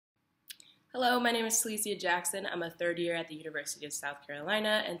Hello, my name is TaLesia Jackson. I'm a third year at the University of South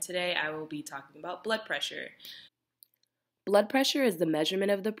Carolina, and today I will be talking about blood pressure. Blood pressure is the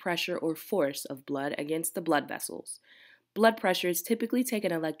measurement of the pressure or force of blood against the blood vessels. Blood pressure is typically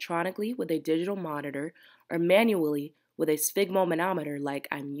taken electronically with a digital monitor or manually with a sphygmomanometer like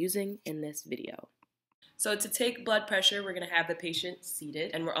I'm using in this video. So to take blood pressure, we're going to have the patient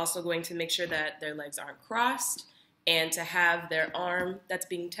seated, and we're also going to make sure that their legs aren't crossed and to have their arm that's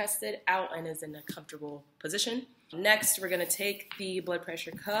being tested out and is in a comfortable position. Next, we're going to take the blood pressure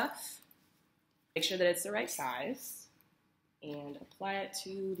cuff, make sure that it's the right size, and apply it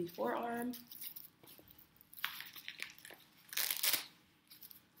to the forearm.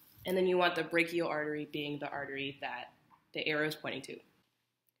 And then you want the brachial artery being the artery that the arrow is pointing to.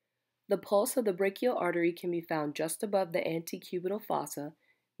 The pulse of the brachial artery can be found just above the antecubital fossa,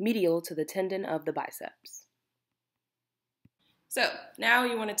 medial to the tendon of the biceps. So now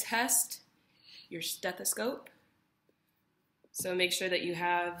you want to test your stethoscope. So make sure that you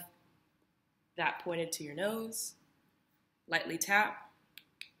have that pointed to your nose. Lightly tap,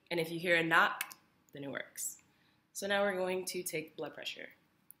 and if you hear a knock, then it works. So now we're going to take blood pressure.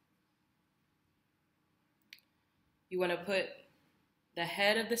 You want to put the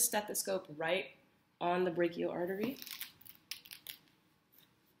head of the stethoscope right on the brachial artery.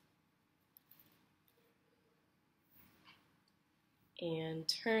 And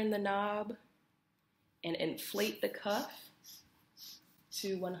turn the knob and inflate the cuff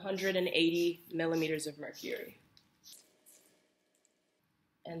to 180 millimeters of mercury.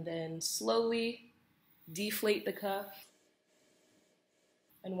 And then slowly deflate the cuff.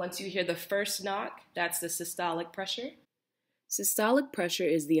 And once you hear the first knock, that's the systolic pressure. Systolic pressure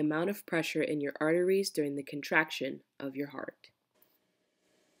is the amount of pressure in your arteries during the contraction of your heart.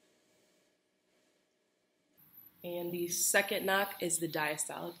 And the second knock is the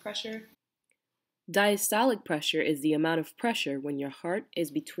diastolic pressure. Diastolic pressure is the amount of pressure when your heart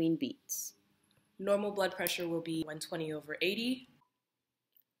is between beats. Normal blood pressure will be 120/80.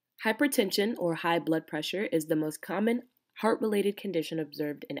 Hypertension or high blood pressure is the most common heart-related condition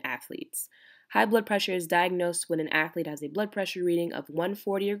observed in athletes. High blood pressure is diagnosed when an athlete has a blood pressure reading of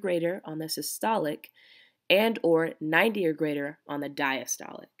 140 or greater on the systolic and or 90 or greater on the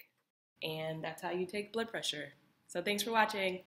diastolic. And that's how you take blood pressure. So thanks for watching.